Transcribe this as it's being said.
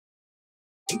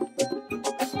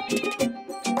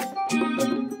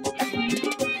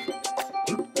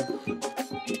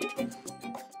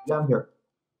I'm here.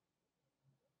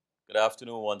 Good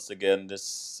afternoon once again.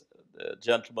 The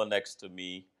gentleman next to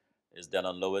me is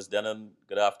Dennon Lewis. Dennon,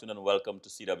 good afternoon. Welcome to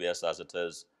CWS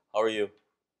ASITIS. How are you?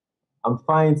 I'm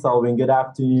fine, Salvin. Good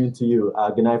afternoon to you.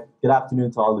 Good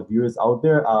afternoon to all the viewers out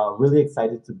there. Really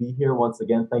excited to be here once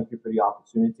again. Thank you for the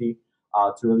opportunity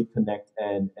to really connect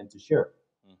and to share.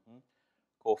 hmm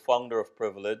Co-founder of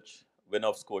Privilege, winner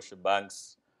of Scotia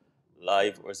Bank's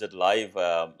live, or is it live,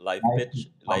 Life live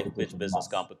pitch competition, business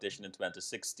yes. competition in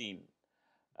 2016.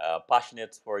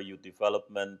 Passionate for youth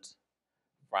development,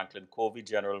 Franklin Covey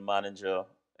general manager,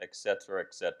 etc.,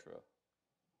 etc.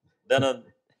 Denon,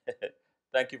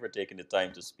 thank you for taking the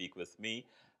time to speak with me.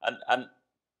 And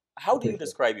how do you Appreciate it.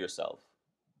 describe yourself?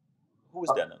 Who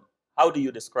is Uh, Denon? How do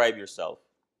you describe yourself?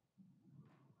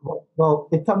 well,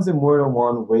 it comes in more than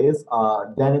one ways.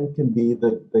 Dennon can be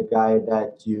the guy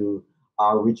that you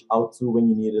reach out to when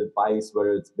you need advice,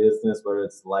 whether it's business, whether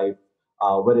it's life,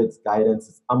 whether it's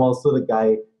guidance. I'm also the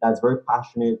guy that's very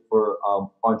passionate for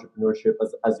entrepreneurship,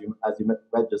 as you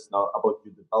read just now about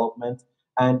your development,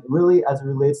 and really as it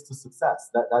relates to success.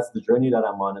 That's the journey that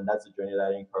I'm on, and that's the journey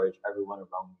that I encourage everyone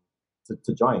around me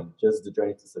to join. Just the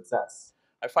journey to success.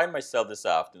 I find myself this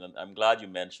afternoon, I'm glad you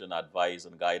mentioned advice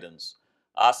and guidance,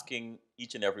 asking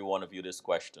each and every one of you this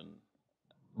question.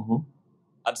 Hmm.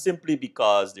 And simply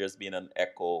because there's been an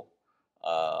echo,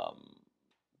 um,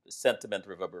 sentiment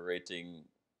reverberating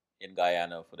in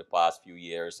Guyana for the past few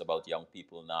years about young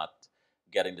people not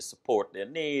getting the support they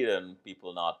need and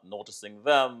people not noticing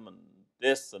them and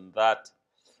this and that.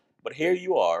 But here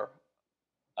you are,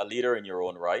 a leader in your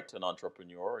own right, an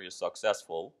entrepreneur, you're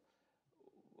successful.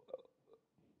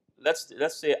 Let's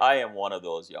say I am one of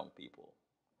those young people.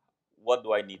 What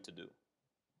do I need to do?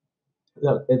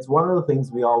 Look, it's one of the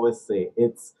things we always say.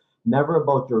 It's never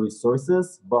about your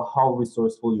resources, but how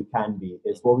resourceful you can be.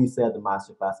 It's what we say at the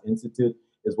Masterclass Institute,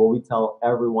 is what we tell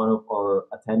every one of our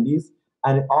attendees.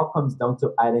 And it all comes down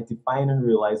to identifying and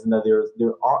realizing that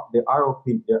there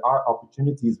are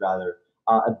opportunities rather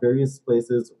at various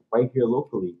places right here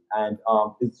locally. And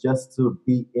it's just to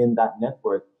be in that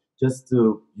network, just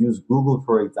to use Google,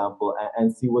 for example,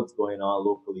 and see what's going on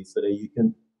locally so that you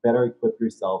can better equip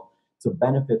yourself to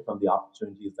benefit from the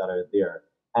opportunities that are there.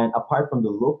 And apart from the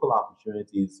local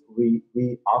opportunities, we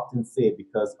often say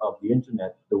because of the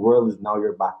internet, the world is now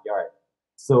your backyard.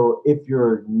 So if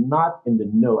you're not in the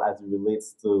know as it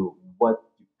relates to what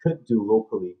you could do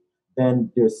locally,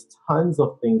 then there's tons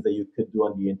of things that you could do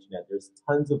on the internet. There's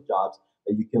tons of jobs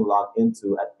that you can log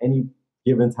into at any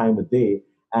given time of day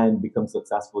and become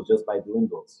successful just by doing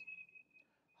those.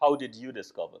 How did you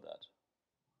discover that?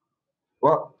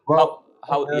 Well, How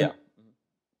well, yeah.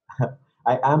 Mhm.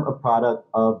 I am a product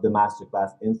of the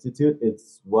Masterclass Institute.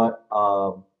 It's what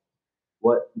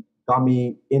got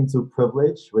me into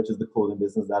Privilege, which is the clothing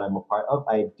business that I'm a part of.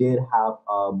 I did have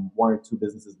one or two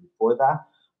businesses before that,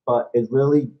 but it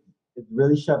really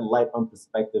shed light on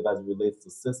perspective as it relates to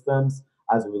systems,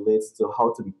 as it relates to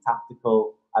how to be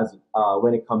tactical as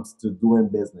when it comes to doing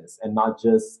business, and not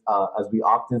just as we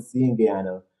often see in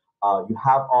Guyana. You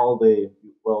have all the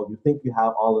you think you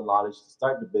have all the knowledge to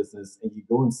start the business, and you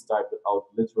go and start without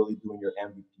literally doing your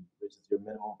MVP, which is your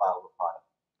minimum viable product,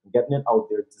 and getting it out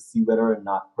there to see whether or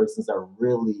not persons are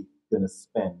really going to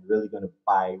spend, really going to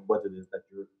buy what it is that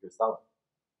you're selling.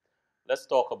 Let's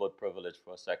talk about privilege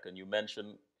for a second. You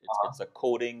mentioned it's a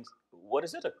coding. What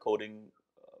is it? A coding?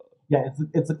 Yeah,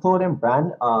 it's a clothing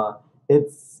brand. It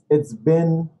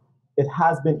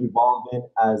has been evolving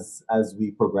as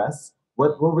we progress.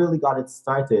 What really got it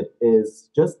started is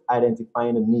just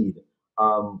identifying a need.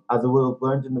 As we will have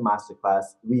learned in the masterclass,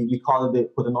 we call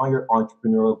it putting on your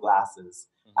entrepreneurial glasses,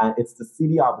 Mhm. and it's to see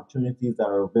the opportunities that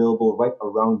are available right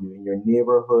around you in your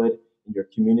neighborhood, in your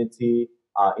community,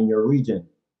 in your region,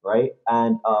 right?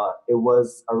 And it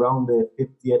was around the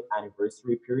 50th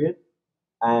anniversary period,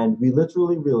 and we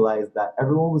literally realized that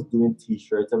everyone was doing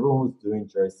t-shirts, everyone was doing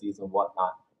jerseys and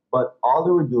whatnot. But all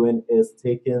they were doing is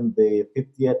taking the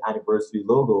 50th anniversary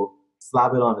logo,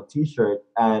 slap it on a t-shirt,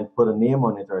 and put a name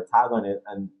on it or a tag on it,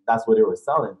 and that's what they were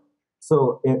selling.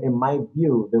 So in my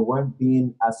view, they weren't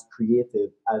being as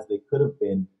creative as they could have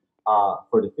been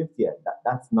for the 50th.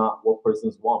 That's not what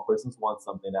persons want. Persons want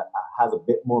something that has a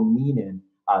bit more meaning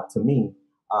to me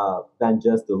than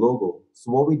just the logo. So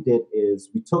what we did is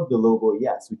we took the logo.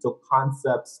 Yes, we took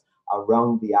concepts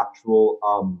around the actual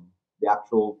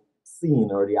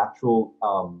scene or the actual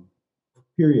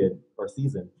period or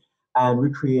season, and we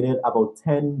created about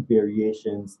 10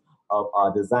 variations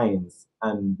of designs.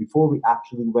 And before we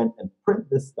actually went and print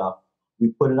this stuff, we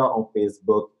put it out on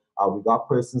Facebook. We got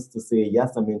persons to say,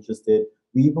 yes, I'm interested.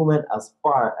 We even went as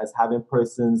far as having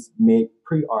persons make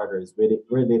pre-orders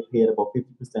where they paid about 50%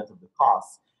 of the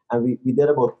cost. And we did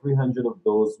about 300 of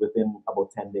those within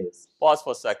about 10 days. Pause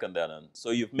for a second, Dennon.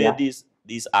 So you've made Yeah.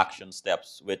 these action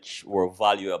steps which were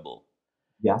valuable.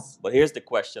 Yes. But here's the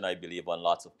question I believe on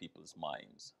lots of people's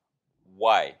minds.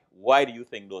 Why? Why do you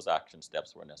think those action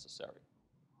steps were necessary?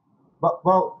 But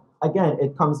well, again,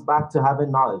 it comes back to having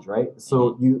knowledge, right? Mm-hmm.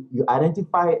 So you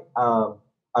identify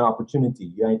an opportunity,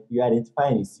 you identify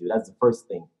an issue. That's the first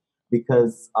thing,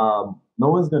 because no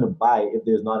one's going to buy if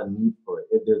there's not a need for it,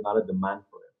 if there's not a demand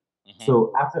for it. Mm-hmm.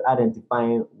 So after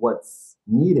identifying what's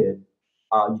needed,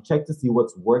 you check to see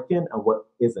what's working and what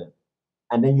isn't,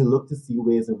 and then you look to see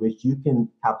ways in which you can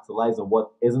capitalize on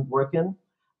what isn't working,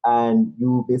 and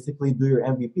you basically do your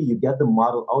MVP. You get the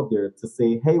model out there to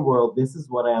say, hey world, this is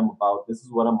what I am about, this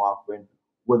is what I'm offering.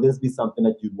 Will this be something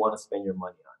that you'd want to spend your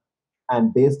money on?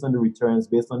 And based on the returns,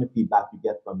 based on the feedback you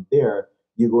get from there,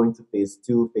 you go into phase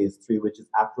two, phase three, which is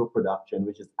actual production,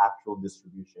 which is actual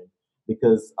distribution.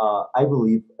 Because I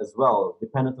believe as well,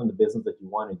 dependent on the business that you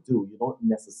want to do, you don't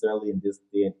necessarily in this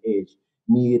day and age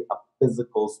need a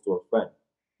physical storefront,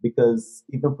 because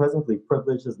even presently,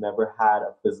 Privilege has never had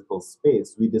a physical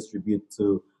space. We distribute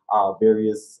to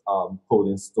various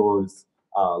clothing stores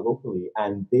locally,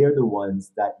 and they're the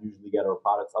ones that usually get our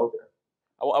products out there.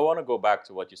 I want to go back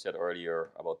to what you said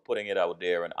earlier about putting it out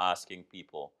there and asking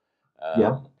people.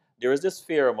 Yeah, There is this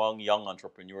fear among young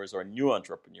entrepreneurs or new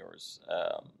entrepreneurs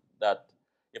that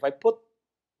if I put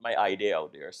my idea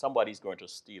out there, somebody's going to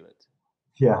steal it.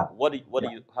 yeah, What do yeah.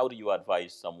 you how do you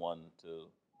advise someone to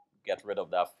get rid of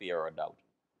that fear or doubt?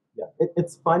 Yeah,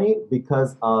 it's funny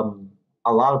because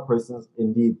a lot of persons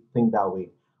indeed think that way.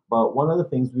 But one of the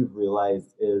things we've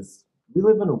realized is we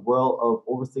live in a world of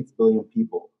over 6 billion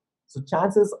people. So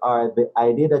chances are the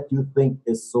idea that you think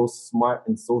is so smart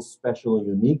and so special and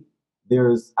unique,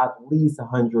 there's at least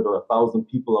 100 or 1,000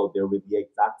 people out there with the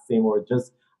exact same or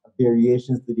just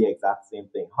variations to the exact same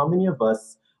thing. How many of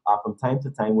us from time to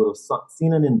time would have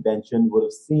seen an invention, would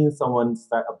have seen someone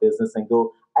start a business and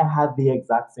go, I had the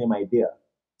exact same idea.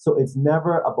 So it's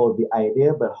never about the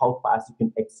idea, but how fast you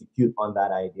can execute on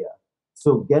that idea.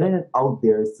 So getting it out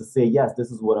there is to say, yes,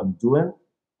 this is what I'm doing.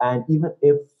 And even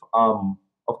if,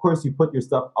 of course, you put your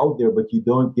stuff out there, but you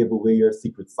don't give away your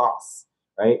secret sauce,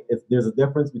 right? There's a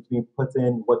difference between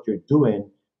putting what you're doing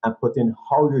and putting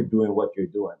how you're doing what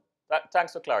you're doing.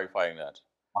 Thanks for clarifying that. So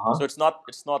Uh-huh. it's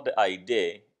not the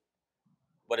idea,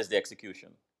 but it's the execution.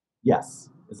 Yes,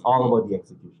 it's all Mhm. about the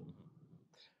execution.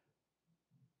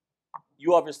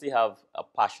 You obviously have a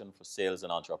passion for sales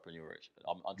and Yeah.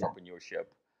 entrepreneurship.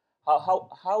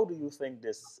 How do you think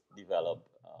this developed,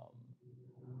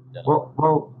 Dennon?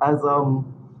 Well, as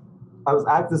I was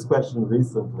asked this question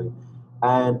recently,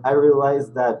 and I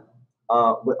realized that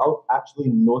without actually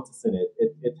noticing it,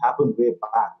 it happened way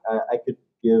back. I could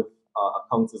give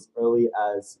accounts as early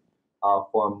as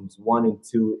forms one and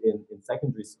two in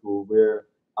secondary school, where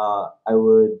I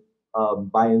would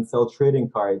buy and sell trading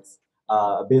cards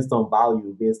Hmm. based on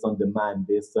value, based on demand,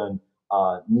 based on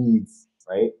needs,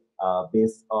 right?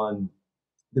 Based on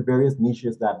the various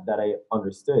niches that I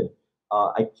understood.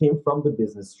 I came from the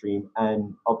business stream,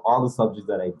 and of all the subjects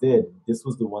that I did, this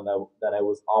was the one that I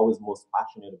was always most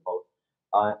passionate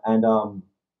about. And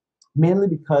Mainly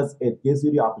because it gives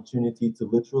you the opportunity to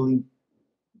literally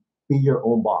be your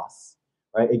own boss,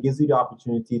 right? It gives you the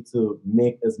opportunity to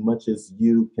make as much as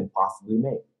you can possibly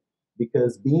make.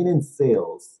 Because being in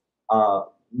sales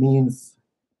means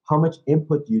how much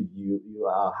input you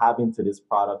have into this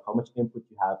product, how much input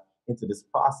you have into this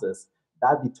process.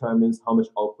 That determines how much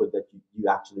output that you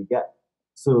actually get.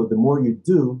 So the more you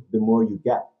do, the more you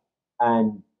get.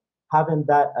 And having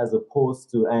that as opposed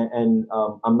to,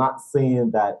 I'm not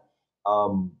saying that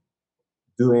um,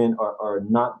 doing or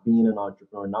not being an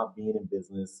entrepreneur, not being in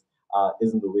business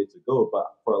isn't the way to go. But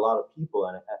for a lot of people,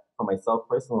 and for myself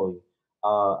personally,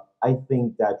 I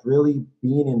think that really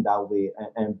being in that way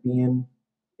and being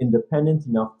independent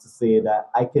enough to say that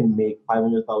I can make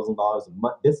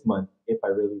 $500,000 this month if I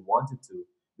really wanted to,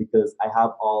 because I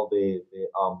have all the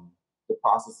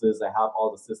processes, I have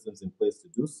all the systems in place to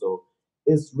do so,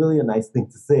 is really a nice thing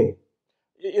to say.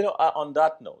 On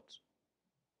that note,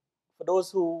 for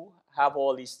those who have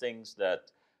all these things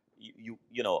that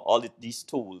all these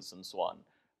tools and so on,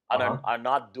 and Uh-huh. are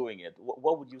not doing it,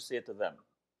 what would you say to them?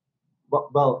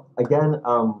 Well, again,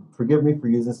 forgive me for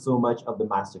using so much of the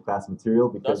masterclass material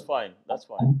That's because fine. That's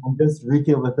fine. I'm just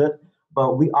reeking with it.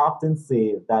 But we often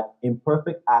say that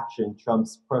imperfect action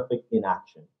trumps perfect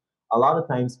inaction. A lot of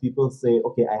times people say,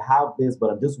 okay, I have this, but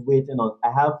I'm just waiting on,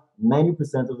 I have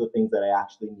 90% of the things that I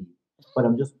actually need. but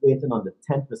I'm just waiting on the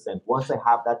 10%. Once I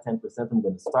have that 10%, I'm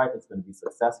going to start. It's going to be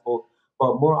successful.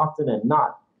 But more often than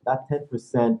not, that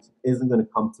 10% isn't going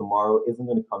to come tomorrow, isn't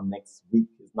going to come next week,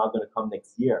 it's not going to come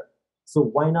next year. So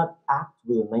why not act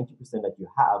with the 90% that you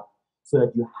have so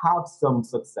that you have some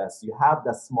success? You have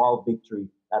that small victory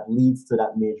that leads to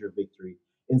that major victory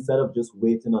instead of just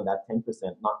waiting on that 10%,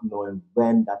 not knowing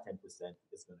when that 10%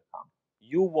 is going to come.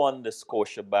 You won the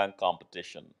Scotia Bank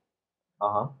competition.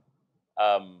 Uh huh.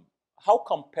 Um, how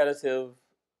competitive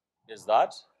is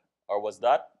that, or was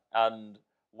that? And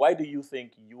why do you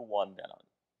think you won Dennon?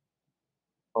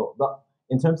 Oh, but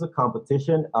in terms of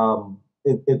competition,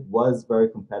 it was very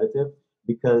competitive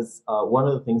because one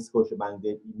of the things Scotiabank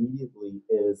did immediately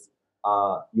is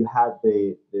you had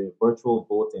the virtual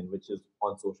voting, which is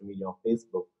on social media on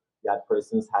Facebook. You had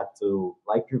persons had to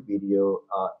like your video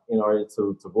in order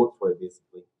to vote for it,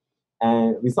 basically.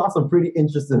 And we saw some pretty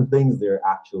interesting things there,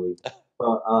 actually.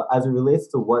 But as it relates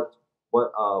to what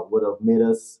would have made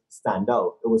us stand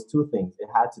out, it was two things. It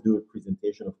had to do with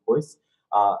presentation, of course,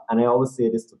 and I always say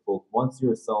this to folks: once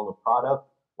you're selling a product,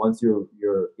 once you're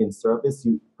in service,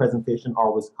 you presentation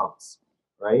always counts,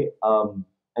 right?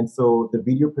 And so the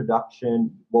video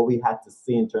production, what we had to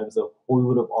say in terms of what we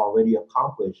would have already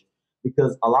accomplished,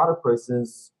 because a lot of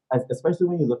persons, especially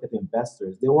when you look at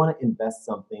investors, they want to invest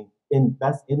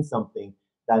in something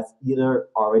that's either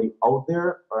already out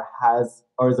there or has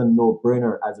or is a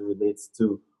no-brainer as it relates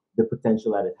to the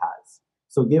potential that it has.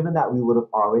 So given that we would have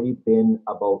already been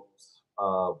about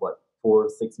 4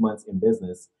 6 months in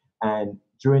business, and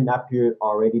during that period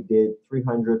already did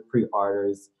 300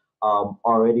 pre-orders,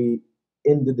 already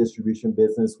in the distribution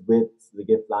business with the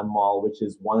Giftland Mall, which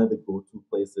is one of the go-to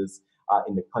places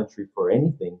in the country for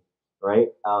anything, right?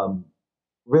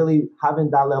 Really having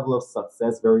that level of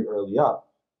success very early up,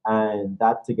 and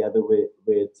that together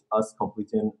with us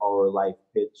completing our life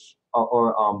pitch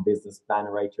or business plan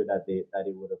writer that they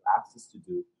would have asked us to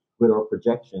do with our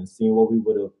projections, seeing what we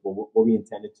would have what we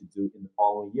intended to do in the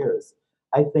following years.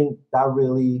 I think that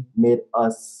really made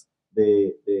us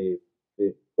the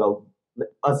well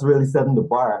us really setting the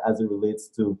bar as it relates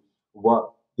to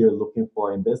what they're looking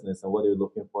for in business and what they're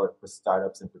looking for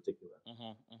startups in particular.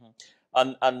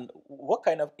 Hmm. And what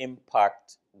kind of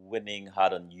impact winning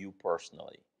had on you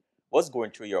personally? What's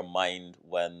going through your mind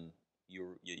when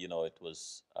you know it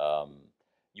was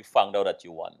you found out that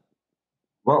you won?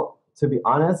 Well, to be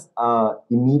honest,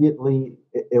 immediately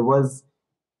it was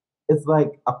it's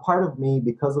like a part of me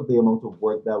because of the amount of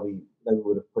work that we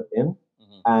would have put in,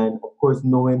 Hmm. and of course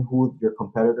knowing who your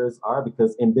competitors are,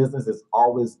 because in business it's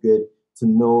always good to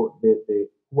know the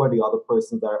who are the other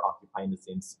persons that are occupying the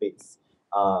same space.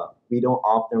 We don't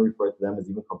often refer to them as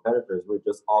even competitors. We're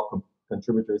just all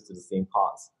contributors to the same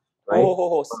cause, right?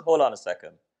 Hold on a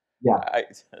second. Yeah, I,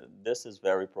 this is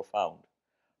very profound.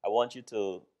 I want you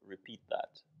to repeat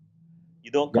that.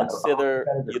 yeah, all You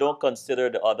competitors. don't consider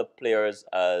the other players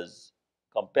as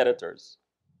competitors.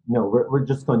 No, we're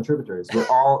just contributors. We're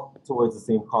all towards the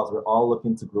same cause. We're all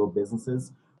looking to grow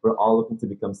businesses. We're all looking to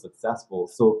become successful.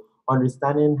 So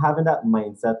understanding, having that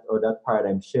mindset or that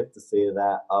paradigm shift to say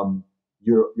that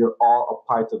you're all a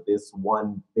part of this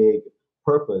one big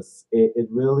purpose, it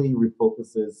really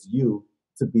refocuses you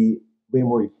to be way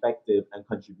more effective and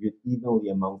contribute evenly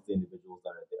amongst the individuals that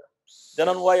are there. Then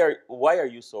on why are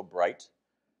you so bright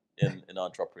in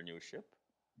entrepreneurship?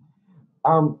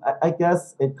 I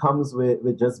guess it comes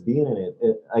with just being in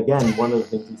it. Again, one of the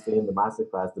things we say in the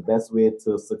masterclass, the best way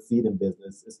to succeed in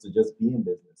business is to just be in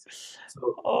business.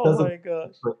 So Oh because of my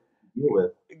gosh. what you deal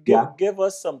with, yeah. Give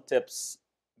us some tips.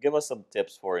 Give us some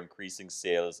tips for increasing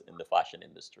sales in the fashion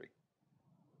industry.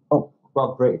 Oh,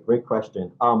 well, great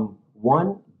question.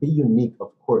 One, be unique,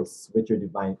 of course, with your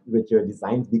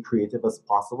designs. Be creative as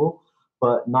possible,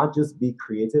 but not just be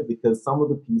creative because some of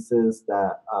the pieces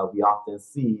that we often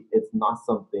see, it's not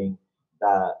something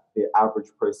that the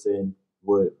average person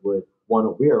would want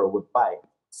to wear or would buy.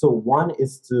 So one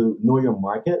is to know your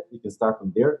market. You can start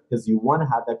from there because you want to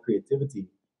have that creativity,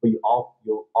 but you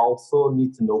also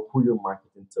need to know who you're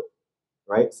marketing to,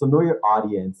 right? So know your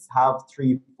audience, have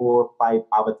 3 4 5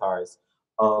 avatars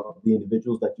of the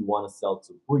individuals that you want to sell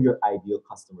to, who are your ideal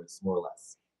customers, more or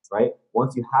less, right?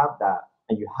 Once you have that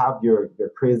and you have your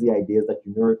crazy ideas that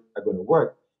you know are going to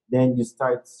work, then you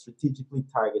start strategically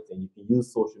targeting. You can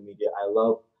use social media. I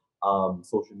love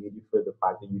social media for the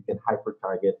fact that you can hyper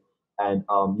target, and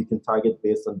you can target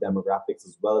based on demographics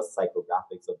as well as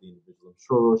psychographics of the individual. I'm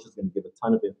sure Roche is going to give a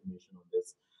ton of information on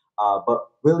this. But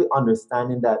really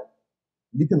understanding that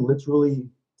you can literally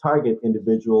target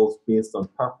individuals based on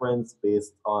preference,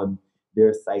 based on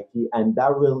their psyche, and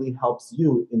that really helps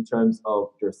you in terms of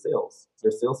your sales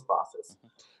process.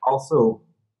 Also,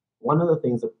 one of the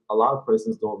things that a lot of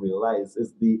persons don't realize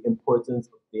is the importance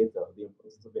of data, the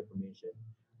importance of information,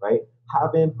 right?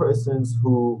 Having persons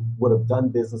who would have done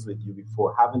business with you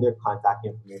before, having their contact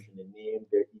information, their name,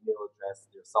 their email address,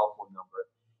 their cell phone number,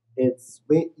 it's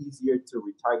way easier to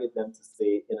retarget them to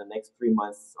say in the next 3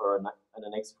 months or in the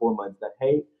next 4 months that,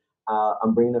 hey,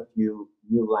 I'm bringing a few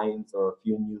new lines or a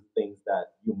few new things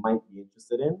that you might be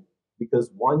interested in.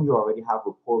 Because one, you already have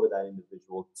rapport with that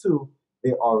individual. Two,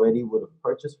 they already would have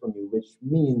purchased from you, which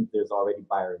means there's already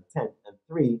buyer intent. And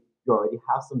three, you already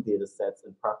have some data sets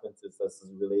and preferences as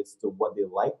it relates to what they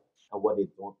like and what they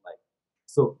don't like.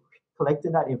 So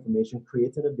collecting that information,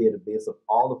 creating a database of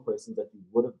all the persons that you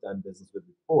would have done business with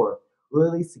before,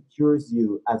 really secures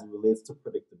you as it relates to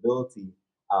predictability,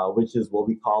 which is what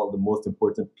we call the most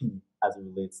important P as it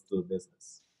relates to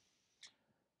business.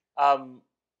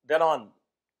 Dennon,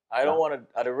 I Yeah. don't want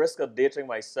to, at the risk of dating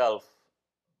myself,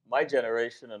 my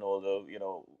generation and older,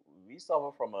 we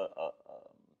suffer from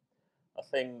a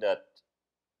thing that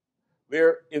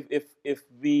we're if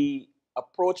we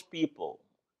approach people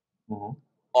Hmm.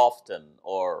 often,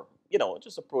 or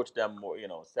just approach them more,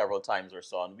 several times or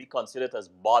so, and we consider it as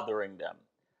bothering them.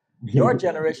 Your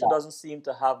generation Yeah. doesn't seem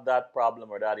to have that problem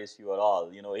or that issue at all.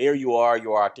 Here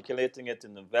you're articulating it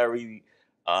in a very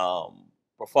um,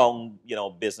 profound,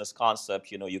 business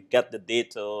concept. You get the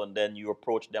data, and then you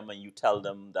approach them and you tell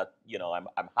them that,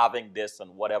 I'm having this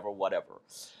and whatever, whatever.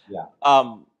 Yeah.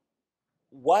 Um,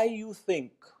 why you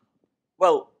think?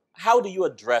 Well, how do you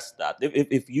address that?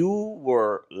 If you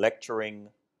were lecturing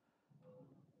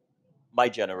my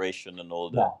generation and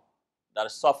older Yeah. that are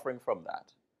suffering from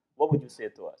that, what would you say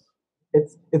to us?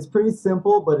 It's pretty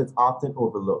simple, but it's often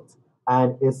overlooked.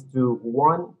 And it's to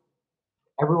one,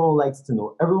 everyone likes to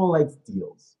know, everyone likes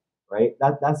deals, right?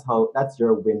 That's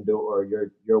your window or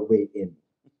your way in.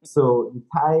 So you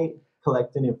tie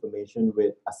collecting information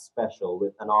with a special,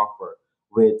 with an offer,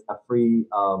 with a free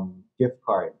gift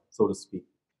card, so to speak,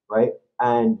 right?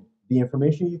 And the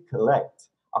information you collect,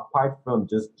 apart from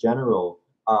just general,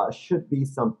 should be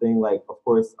something like, of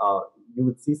course, you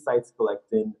would see sites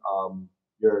collecting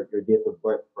your date of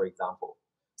birth, for example.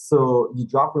 So you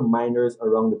drop reminders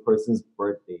around the person's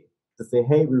birthday to say,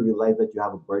 hey, we realize that you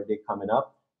have a birthday coming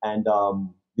up, and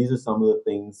these are some of the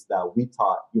things that we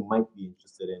thought you might be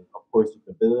interested in. Of course, you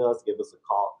can visit us, give us a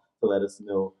call to let us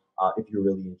know if you're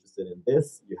really interested in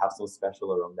this. You have some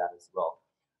special around that as well.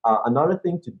 Another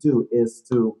thing to do is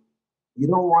to, you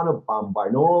don't want to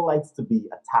bombard. No one likes to be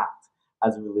attacked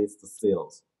as it relates to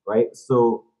sales, right?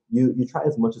 So you try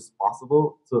as much as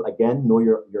possible to again know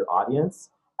your audience,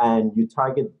 and you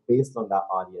target based on that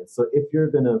audience. So if you're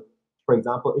gonna, for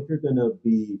example, if you're gonna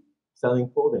be selling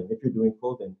clothing, if you're doing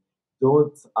clothing,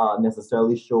 don't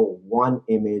necessarily show one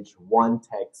image, one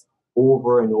text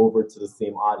over and over to the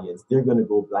same audience. They're gonna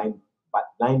go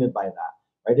blinded by that,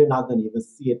 right? They're not gonna even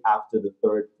see it after the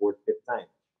third, fourth, fifth time.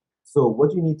 So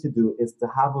what you need to do is to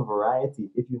have a variety.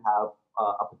 If you have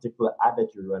a particular ad that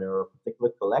you're running or a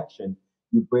particular collection,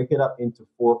 you break it up into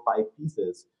 4 or 5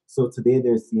 pieces. So today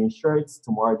they're seeing shirts,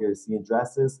 tomorrow they're seeing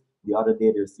dresses, the other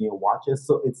day they're seeing watches.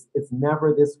 So it's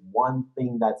never this one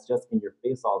thing that's just in your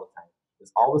face all the time.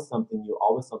 There's always something new,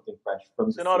 always something fresh from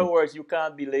the So, in other same. words, you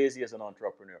can't be lazy as an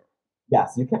entrepreneur.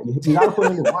 Yes, you can. You got to put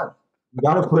in the work. You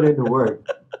got to put in the work.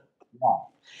 Yeah.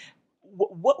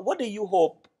 What do you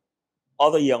hope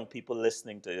other young people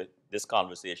listening to this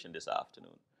conversation this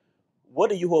afternoon? What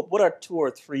do you hope? What are two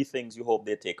or three things you hope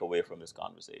they take away from this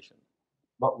conversation?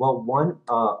 But well, one,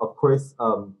 of course,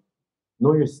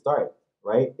 know your start,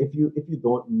 right? If you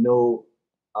don't know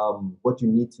what you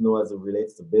need to know as it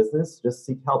relates to business, just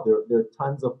seek help. There are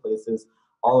tons of places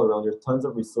all around. There are tons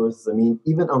of resources. I mean,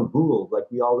 even on Google, like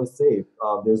we always say,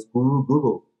 there's Guru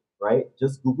Google, right?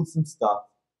 Just Google some stuff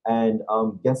and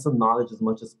get some knowledge as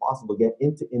much as possible. Get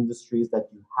into industries that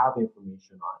you have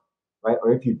information on, right?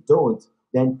 Or if you don't,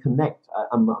 then connect.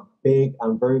 I'm very,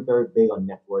 very big on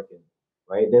networking,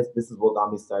 right? This is what got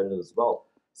me started as well.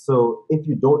 So if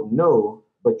you don't know,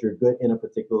 but you're good in a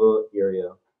particular area,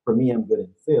 for me, I'm good in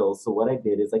sales. So what I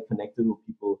did is I connected with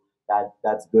people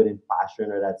that's good in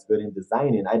fashion or that's good in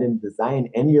designing. I didn't design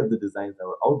any of the designs that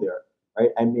were out there,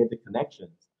 right? I made the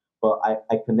connections, but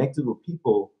I connected with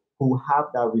people who have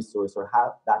that resource or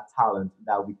have that talent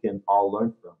that we can all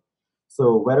learn from.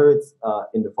 So whether it's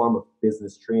in the form of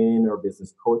business training or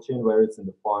business coaching, whether it's in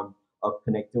the form of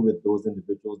connecting with those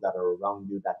individuals that are around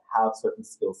you that have certain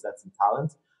skill sets and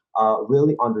talents,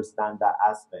 really understand that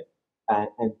aspect.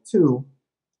 And two,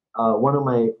 one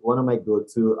of my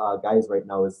go-to guys right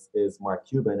now is Mark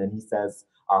Cuban, and he says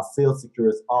sales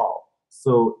secures all.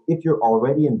 So if you're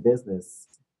already in business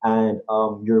and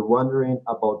you're wondering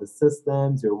about the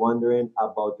systems, you're wondering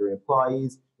about your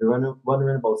employees, you're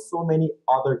wondering about so many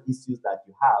other issues that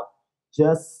you have,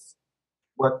 just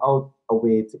work out a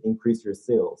way to increase your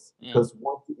sales. Mm. Because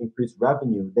once you increase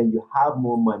revenue, then you have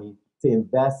more money to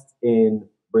invest in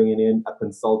bringing in a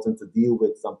consultant to deal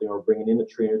with something or bringing in a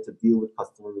trainer to deal with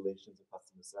customer relations and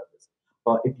customer service.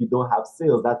 But if you don't have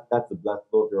sales, that's the blood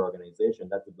flow of your organization,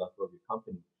 that's the blood flow of your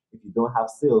company. If you don't have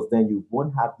sales, then you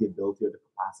won't have the ability or the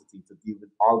capacity to deal with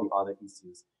all the other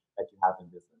issues that you have in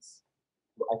business.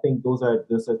 I think those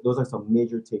are some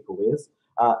major takeaways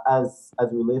as it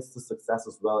relates to success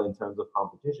as well in terms of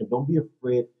competition. Don't be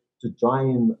afraid to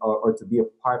join or to be a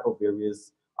part of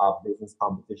various business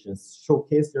competitions.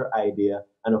 Showcase your idea,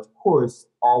 and of course,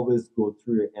 always go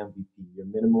through your MVP, your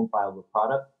minimum viable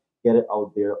product. Get it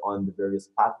out there on the various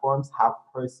platforms. Have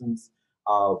persons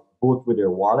both with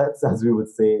their wallets, as we would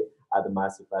say at the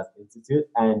Masterclass Institute,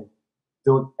 and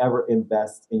don't ever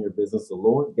invest in your business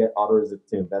alone. Get others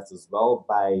to invest as well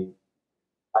by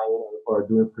buying or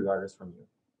doing pre-orders from you.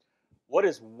 What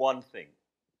is one thing?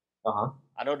 Uh-huh.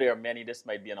 I know there are many. This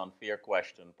might be an unfair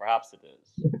question. Perhaps it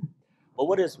is. But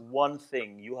what is one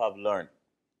thing you have learned?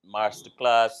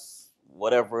 Masterclass,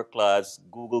 whatever class,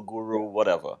 Google Guru,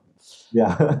 whatever.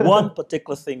 Yeah. One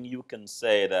particular thing you can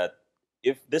say that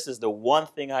if this is the one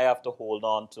thing I have to hold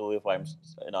on to if I'm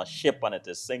in a ship and it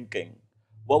is sinking,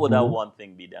 what would that Mhm. one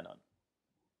thing be, Dennon?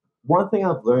 One thing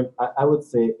I've learned, I would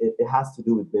say it has to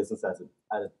do with business as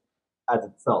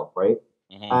itself, right?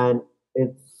 Mm-hmm. And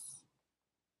it's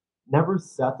never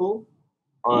settle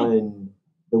Mm. on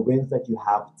the wins that you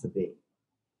have today,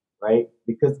 right?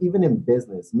 Because even in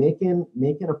business, making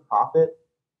a profit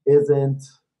isn't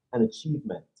an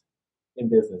achievement in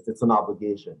business; it's an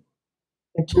obligation.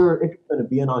 If you're going to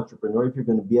be an entrepreneur, if you're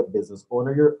going to be a business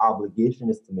owner, your obligation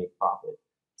is to make profit.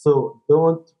 So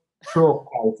don't throw a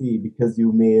party because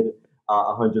you made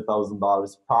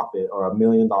 $100,000 profit or $1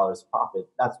 million profit.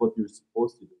 That's what you're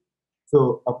supposed to do.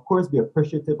 So of course, be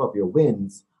appreciative of your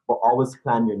wins, but always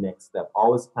plan your next step.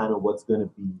 Always plan on what's going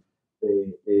to be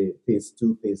the phase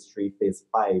two, phase three, phase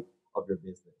five of your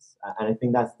business. And I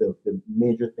think that's the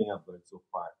major thing I've learned so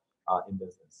far in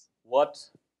business. What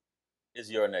is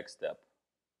your next step?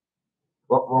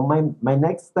 My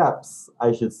next steps,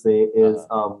 I should say, is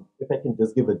Uh-huh. if I can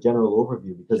just give a general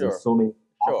overview because there's Sure, so many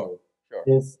sure, happening, sure.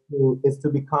 is to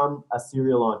become a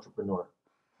serial entrepreneur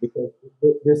because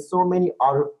there's so many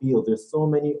other fields, there's so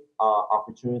many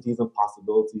opportunities and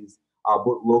possibilities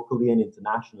both locally and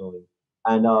internationally,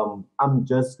 and I'm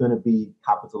just going to be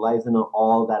capitalizing on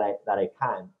all that I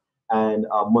can and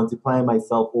multiplying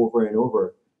myself over and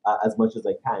over as much as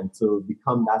I can to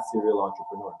become that serial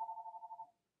entrepreneur.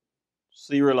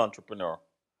 Serial entrepreneur.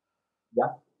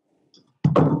 Yeah.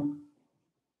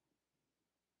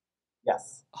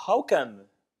 Yes. How can,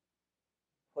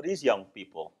 for these young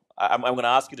people, I'm going to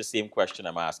ask you the same question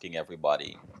I'm asking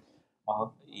everybody. Uh-huh.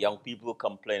 Young people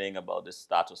complaining about the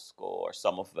status quo, or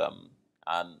some of them,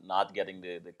 and not getting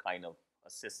the kind of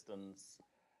assistance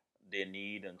they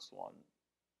need and so on.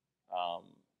 Um,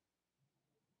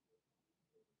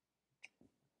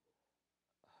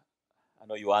 I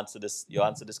know you answer this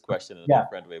question in a Yeah.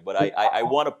 different way, but I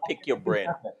want to pick your brain.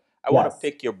 I want to Yes.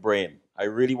 pick your brain. I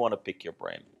really want to pick your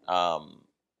brain.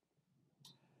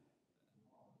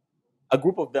 A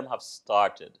group of them have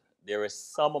started. There is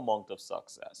some amount of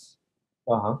success,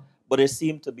 Uh-huh. but there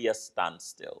seem to be a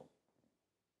standstill.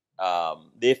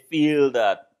 They feel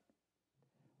that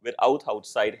without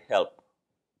outside help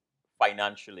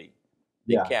financially,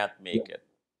 they Yeah. can't Yeah. make it.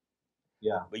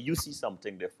 Yeah. But you see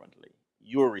something differently.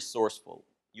 You're resourceful.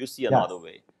 You see another Yes.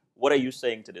 way. What are you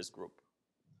saying to this group?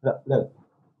 Look,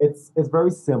 it's very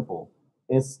simple.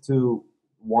 Is to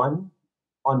one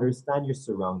understand your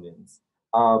surroundings.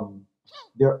 Um,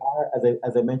 there are,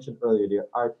 as I mentioned earlier, there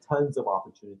are tons of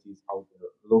opportunities out there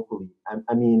locally.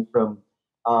 I mean, from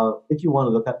if you want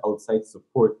to look at outside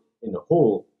support in the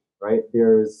whole, right?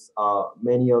 There's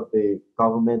many of the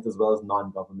government as well as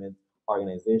non-government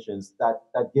organizations that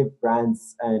give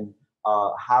grants and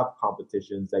have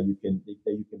competitions that you can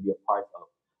be a part of.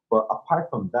 But apart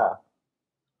from that,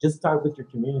 just start with your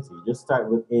community. Just start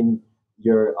within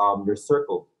your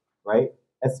circle, right?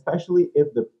 Especially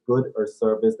if the good or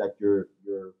service that you're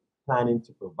planning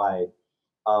to provide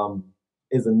um,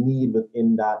 is a need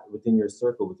within your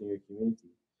circle, within your community.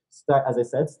 Start, as I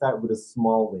said, start with the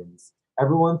small wins.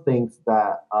 Everyone thinks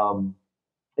that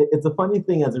it's a funny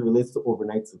thing as it relates to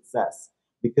overnight success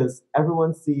because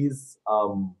everyone sees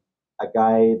a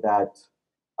guy that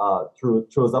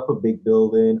throws up a big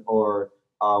building or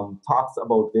talks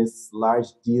about this large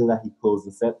deal that he closed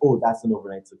and said, "Oh, that's an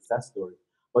overnight success story."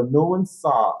 But no one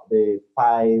saw the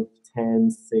 5,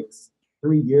 10, 6,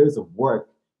 3 years of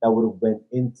work that would have went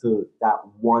into that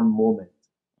one moment,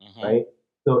 Hmm. right?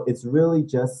 So it's really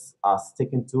just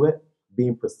sticking to it,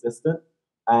 being persistent,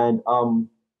 and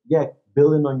yeah,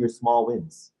 building on your small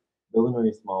wins, building on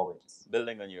your small wins.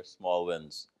 Building on your small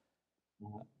wins.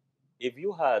 Mhm. If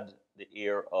you had the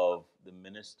ear of the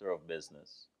Minister of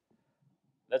Business,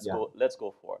 let's Yeah. go. Let's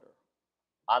go further.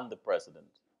 And the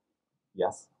President,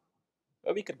 Yes.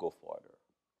 well, we could go further.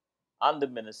 And the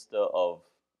Minister of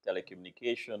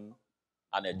Telecommunication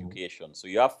and Hmm. Education. So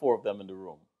you have four of them in the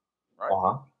room, right? Uh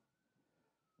huh.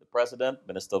 The President,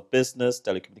 Minister of Business,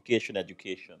 Telecommunication,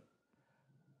 Education.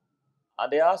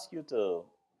 And they ask you to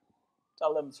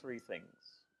tell them three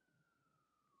things.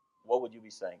 What would you be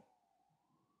saying?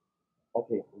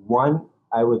 Okay. One,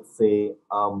 I would say,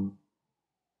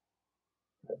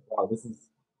 wow, this is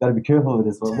gotta be careful with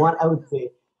this one. One, I would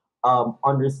say,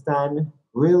 understand,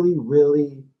 really,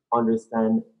 really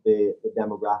understand the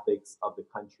demographics of the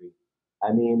country.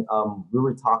 I mean, we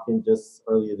were talking just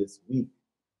earlier this week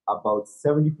about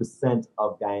 70%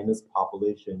 of Guyana's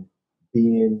population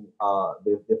being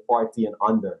the 40 and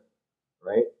under,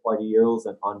 right? 40 year olds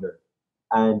and under.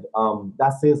 And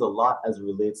that says a lot as it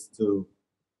relates to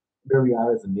where we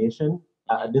are as a nation.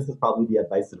 Hmm. This is probably the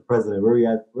advice to the president: where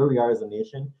we are as a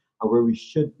nation, and where we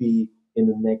should be in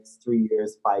the next 3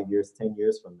 years, 5 years, 10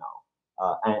 years from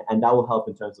now, and that will help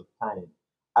in terms of planning.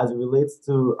 As it relates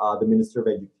to the Minister of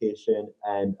Education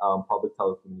and Public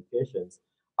Telecommunications,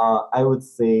 I would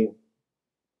say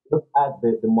look at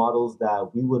the models that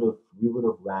we would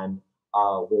have ran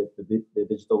with the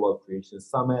Digital Wealth Creation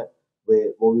Summit,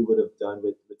 with what we would have done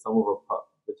with with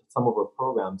some of our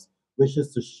programs, which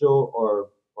is to show or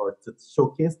to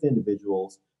showcase the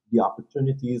individuals the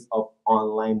opportunities of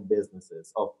online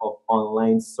businesses, of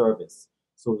online service,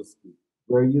 so to speak,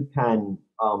 where you can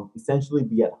essentially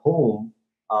be at home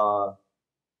uh,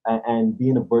 and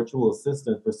being a virtual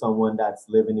assistant for someone that's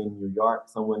living in New York,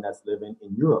 someone that's living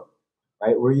in Europe,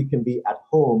 right? Where you can be at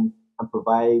home and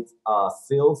provide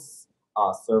sales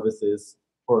services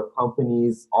for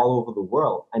companies all over the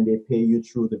world, and they pay you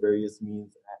through the various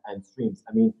means and streams.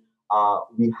 I mean,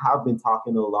 we have been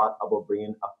talking a lot about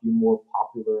bringing a few more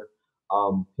popular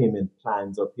payment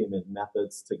plans or payment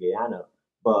methods to Guyana.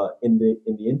 But in the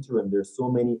interim, there's so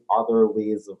many other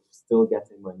ways of still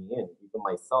getting money in. Even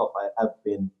myself, I've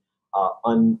been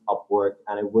on Upwork,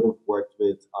 and I would have worked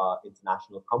with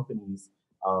international companies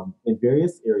in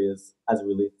various areas as it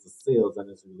relates to sales and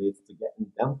as it relates to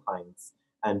getting them clients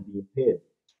and being paid,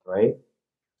 right?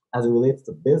 As it relates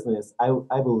to business,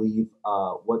 I believe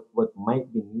what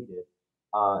might be needed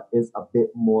is a bit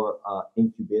more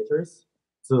incubators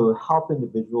to help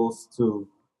individuals to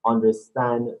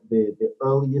understand the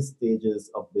earliest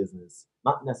stages of business,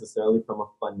 not necessarily from a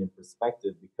funding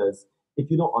perspective, because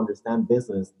if you don't understand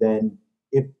business, then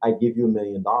if I give you $1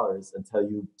 million and tell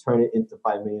you turn it into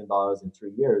 $5 million in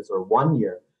 3 years or 1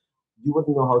 year, you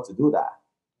wouldn't know how to do that.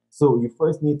 So you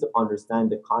first need to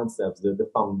understand the concepts, the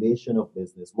foundation of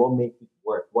business, what makes it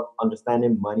work, what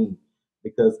understanding money,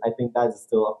 because I think that is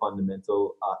still a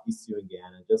fundamental issue in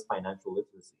Guyana, just financial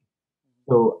literacy.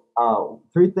 So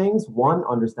three things: one,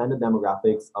 understand the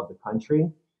demographics of the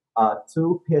country.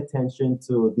 Two, pay attention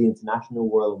to the international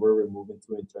world where we're moving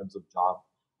to in terms of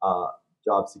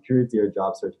job security or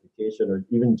job certification or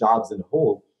even jobs in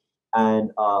whole.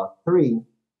 And three,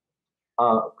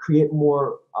 create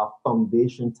more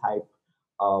foundation type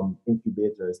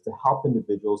incubators to help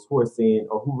individuals who are saying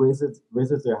or who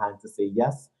raises their hand to say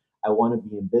yes, I want to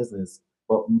be in business,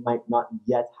 but might not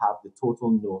yet have the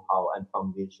total know-how and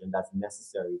foundation that's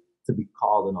necessary to be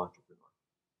called an entrepreneur.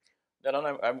 Then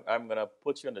I'm gonna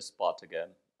put you on the spot again.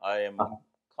 I am Uh,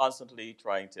 constantly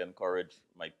trying to encourage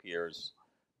my peers,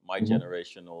 my mhm.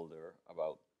 generation older,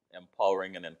 about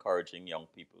empowering and encouraging young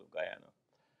people of Guyana.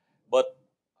 But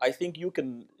I think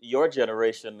your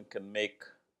generation can make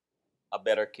a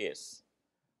better case.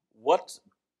 What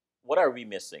what are we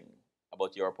missing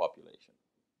about your population?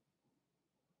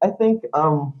 I think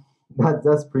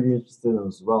that's pretty interesting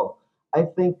as well. I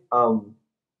think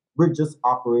we're just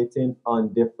operating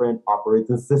on different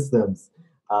operating systems.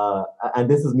 And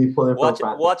this is me pulling from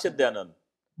Franklin. Watch it, Dennon.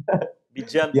 Be Yeah,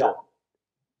 gentle.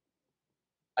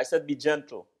 I said be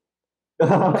gentle.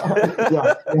 yeah,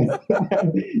 yes,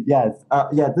 yes,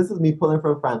 yeah. This is me pulling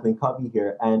from Franklin Covey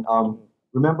here, and Mhm.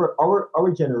 remember,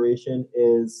 our generation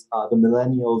is the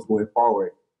millennials going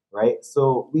forward, right?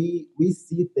 So we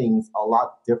see things a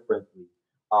lot differently.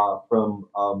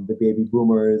 the baby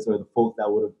boomers or the folks that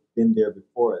would have been there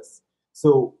before us.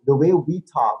 So the way we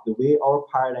talk, the way our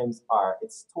paradigms are,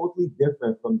 it's totally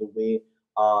different from the way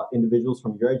individuals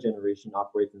from your generation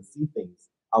operate and see things.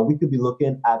 We could be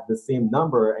looking at the same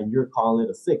number and you're calling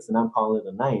it a six and I'm calling it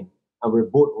a nine. And we're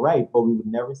both right, but we would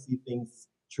never see things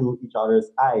through each other's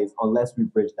eyes unless we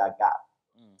bridge that gap.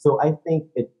 Mm. So I think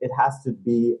it has to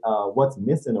be what's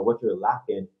missing or what you're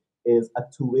lacking is a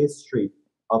two-way street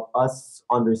of us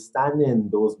understanding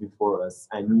those before us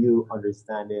and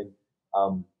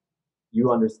um,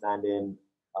 you understanding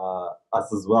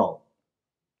us as well.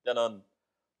 Dennon,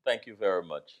 thank you very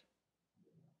much.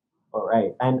 All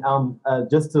right, and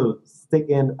just to stick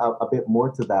in a bit more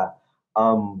to that,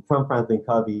 from Franklin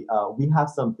Covey, we have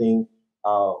something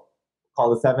uh,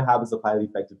 called the Seven Habits of Highly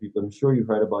Effective People. I'm sure you've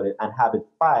heard about it. And habit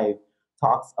five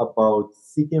talks about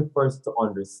seeking first to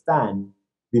understand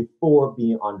before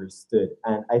being understood.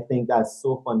 And I think that's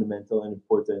so fundamental and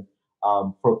important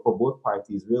for both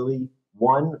parties. Really,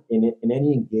 one in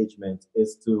any engagement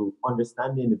is to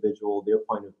understand the individual, their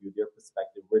point of view, their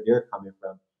perspective, where they're coming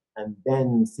from and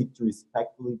then seek to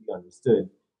respectfully be understood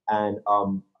and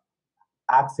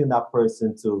asking that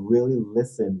person to really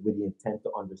listen with the intent to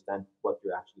understand what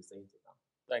you're actually saying to them.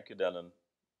 Thank you, Dennon.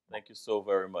 Thank you so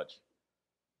very much.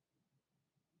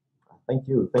 Thank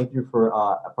you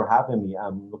for having me.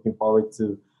 I'm looking forward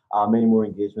to many more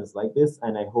engagements like this,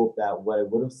 and I hope that what I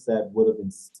would have said would have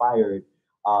inspired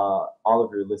all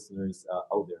of your listeners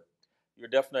out there. You're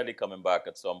definitely coming back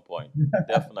at some point.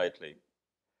 Definitely.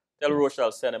 Tell Yes. Roche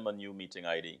I'll send him a new meeting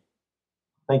ID.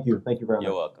 Thank you very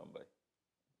You're much. welcome. Bye.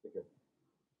 Take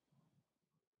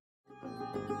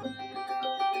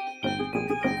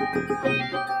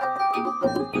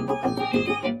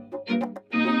care.